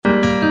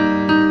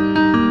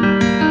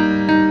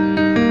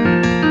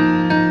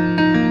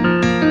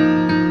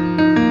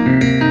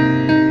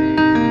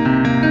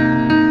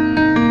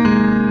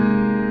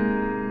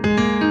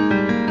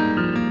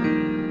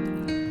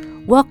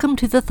Welcome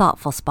to The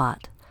Thoughtful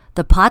Spot,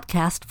 the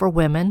podcast for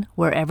women,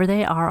 wherever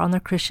they are on their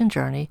Christian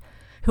journey,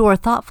 who are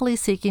thoughtfully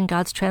seeking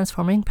God's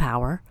transforming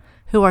power,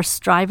 who are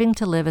striving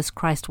to live as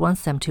Christ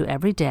wants them to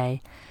every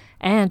day,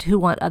 and who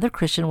want other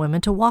Christian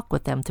women to walk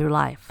with them through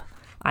life.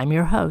 I'm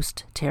your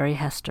host, Terry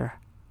Hester.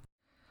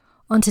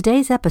 On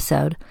today's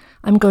episode,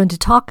 I'm going to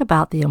talk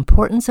about the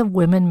importance of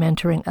women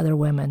mentoring other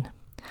women.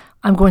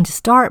 I'm going to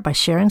start by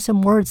sharing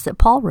some words that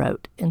Paul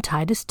wrote in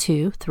Titus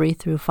 2,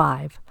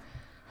 3-5.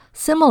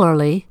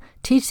 Similarly,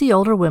 teach the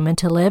older women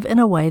to live in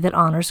a way that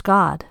honors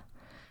God.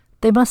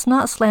 They must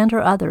not slander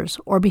others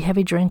or be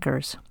heavy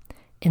drinkers.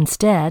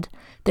 Instead,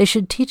 they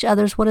should teach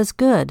others what is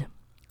good.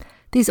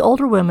 These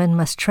older women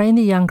must train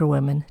the younger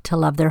women to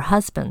love their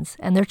husbands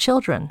and their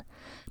children,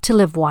 to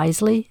live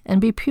wisely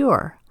and be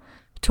pure,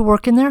 to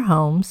work in their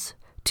homes,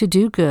 to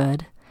do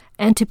good,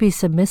 and to be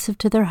submissive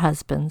to their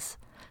husbands.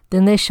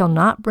 Then they shall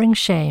not bring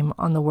shame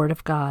on the word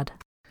of God.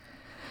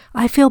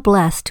 I feel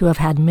blessed to have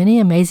had many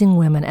amazing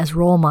women as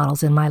role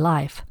models in my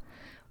life.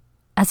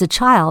 As a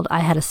child, I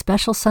had a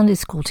special Sunday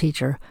school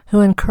teacher who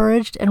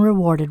encouraged and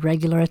rewarded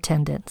regular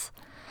attendance.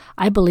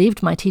 I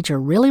believed my teacher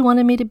really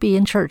wanted me to be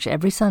in church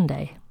every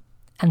Sunday,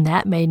 and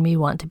that made me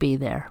want to be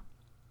there.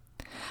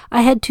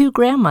 I had two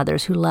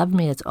grandmothers who loved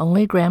me as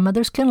only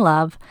grandmothers can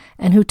love,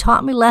 and who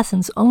taught me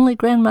lessons only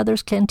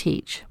grandmothers can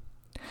teach.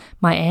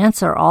 My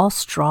aunts are all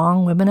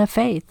strong women of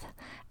faith,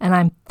 and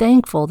I'm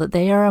thankful that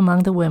they are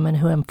among the women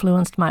who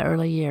influenced my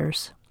early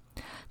years.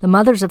 The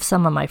mothers of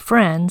some of my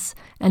friends,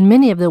 and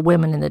many of the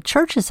women in the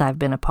churches I've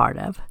been a part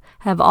of,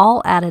 have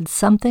all added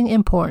something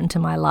important to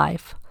my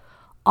life.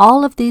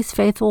 All of these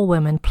faithful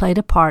women played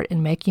a part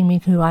in making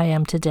me who I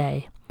am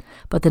today,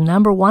 but the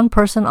number one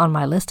person on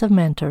my list of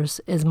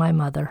mentors is my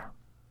mother.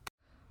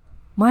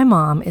 My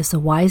mom is the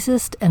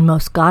wisest and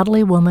most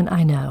godly woman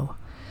I know.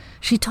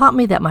 She taught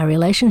me that my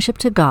relationship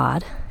to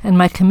God and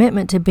my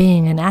commitment to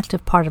being an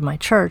active part of my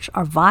church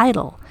are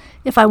vital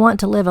if I want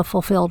to live a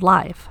fulfilled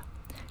life.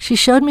 She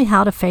showed me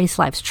how to face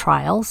life's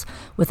trials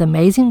with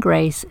amazing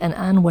grace and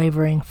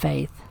unwavering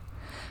faith.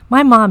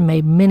 My mom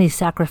made many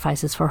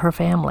sacrifices for her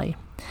family,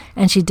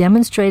 and she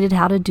demonstrated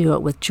how to do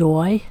it with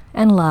joy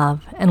and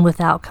love and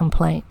without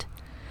complaint.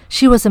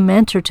 She was a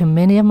mentor to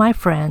many of my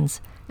friends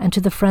and to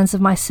the friends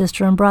of my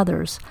sister and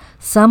brothers,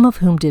 some of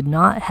whom did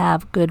not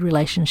have good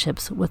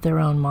relationships with their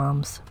own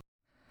moms.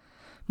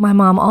 My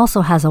mom also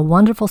has a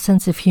wonderful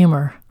sense of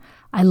humor.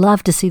 I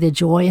love to see the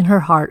joy in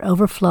her heart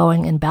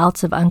overflowing in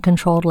bouts of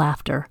uncontrolled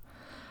laughter.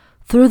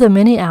 Through the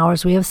many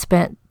hours we have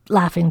spent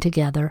laughing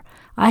together,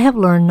 I have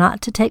learned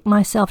not to take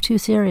myself too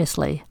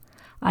seriously.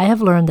 I have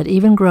learned that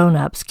even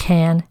grown-ups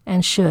can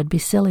and should be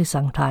silly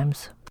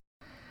sometimes.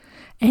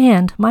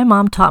 And my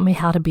mom taught me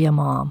how to be a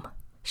mom.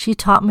 She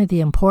taught me the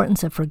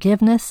importance of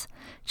forgiveness,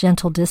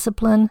 gentle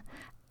discipline,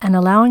 and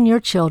allowing your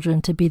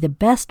children to be the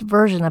best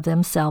version of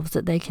themselves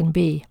that they can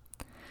be.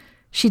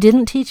 She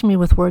didn't teach me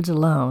with words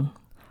alone.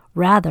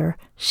 Rather,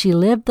 she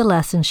lived the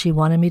lessons she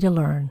wanted me to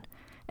learn,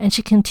 and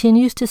she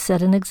continues to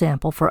set an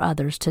example for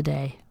others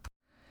today.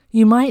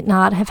 You might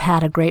not have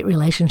had a great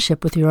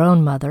relationship with your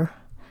own mother,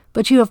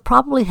 but you have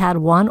probably had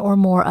one or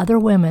more other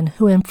women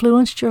who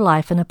influenced your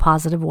life in a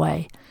positive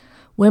way.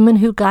 Women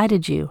who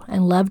guided you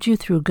and loved you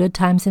through good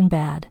times and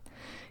bad.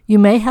 You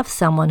may have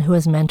someone who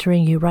is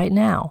mentoring you right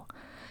now,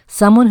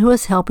 someone who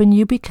is helping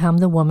you become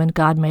the woman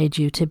God made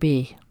you to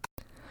be.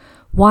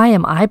 Why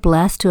am I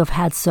blessed to have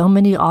had so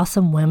many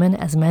awesome women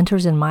as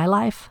mentors in my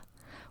life?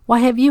 Why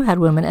have you had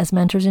women as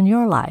mentors in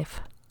your life?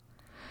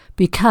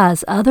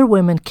 Because other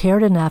women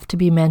cared enough to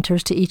be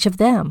mentors to each of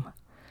them.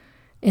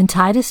 In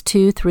Titus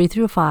 2,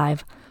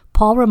 3-5,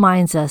 Paul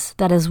reminds us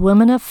that as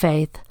women of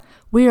faith,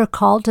 we are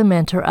called to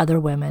mentor other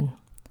women.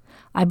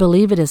 I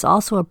believe it is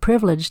also a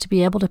privilege to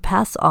be able to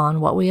pass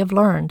on what we have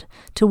learned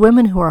to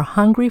women who are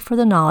hungry for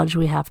the knowledge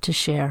we have to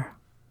share.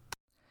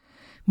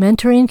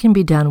 Mentoring can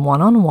be done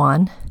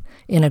one-on-one,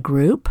 in a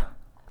group,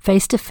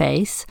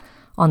 face-to-face,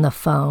 on the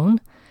phone,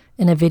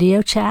 in a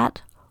video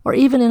chat, or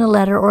even in a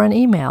letter or an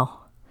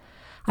email.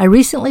 I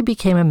recently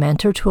became a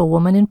mentor to a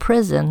woman in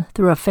prison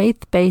through a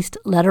faith-based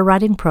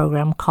letter-writing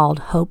program called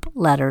Hope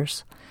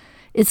Letters.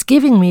 It's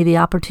giving me the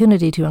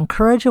opportunity to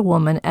encourage a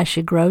woman as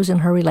she grows in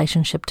her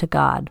relationship to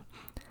God.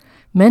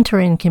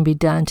 Mentoring can be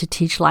done to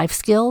teach life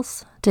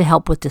skills, to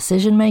help with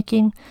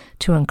decision-making,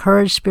 to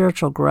encourage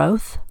spiritual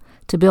growth,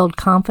 to build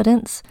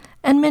confidence,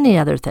 and many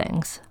other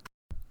things.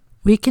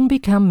 We can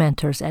become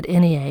mentors at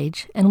any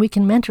age, and we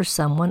can mentor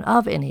someone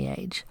of any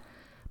age.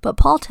 But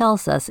Paul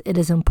tells us it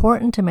is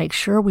important to make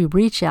sure we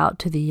reach out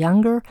to the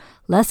younger,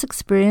 less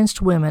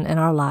experienced women in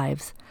our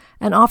lives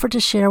and offer to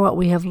share what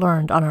we have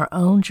learned on our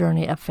own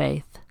journey of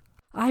faith.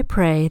 I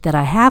pray that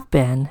I have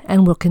been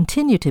and will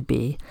continue to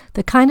be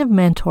the kind of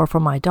mentor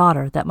for my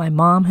daughter that my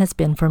mom has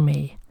been for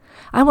me.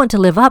 I want to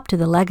live up to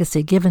the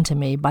legacy given to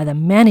me by the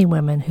many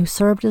women who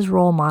served as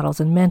role models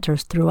and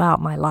mentors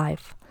throughout my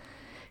life.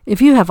 If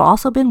you have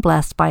also been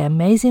blessed by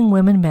amazing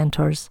women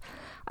mentors,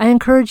 I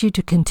encourage you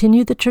to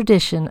continue the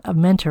tradition of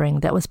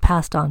mentoring that was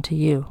passed on to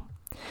you.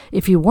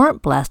 If you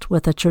weren't blessed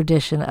with a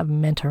tradition of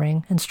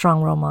mentoring and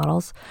strong role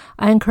models,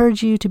 I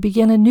encourage you to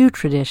begin a new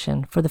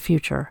tradition for the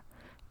future.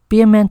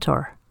 Be a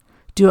mentor.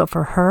 Do it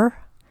for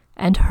her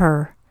and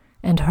her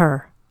and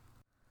her.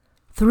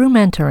 Through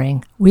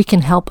mentoring, we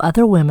can help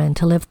other women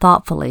to live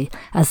thoughtfully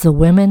as the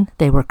women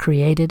they were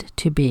created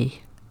to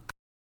be.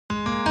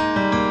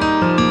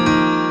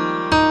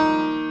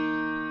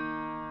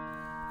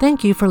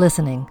 Thank you for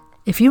listening.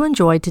 If you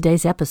enjoyed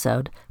today's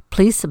episode,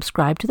 please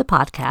subscribe to the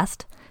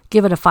podcast,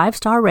 give it a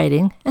 5-star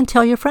rating, and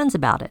tell your friends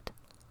about it.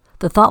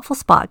 The Thoughtful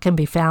Spot can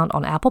be found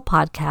on Apple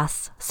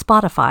Podcasts,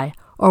 Spotify,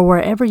 or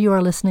wherever you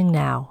are listening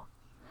now.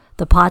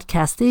 The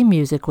podcast theme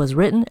music was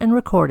written and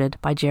recorded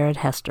by Jared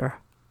Hester.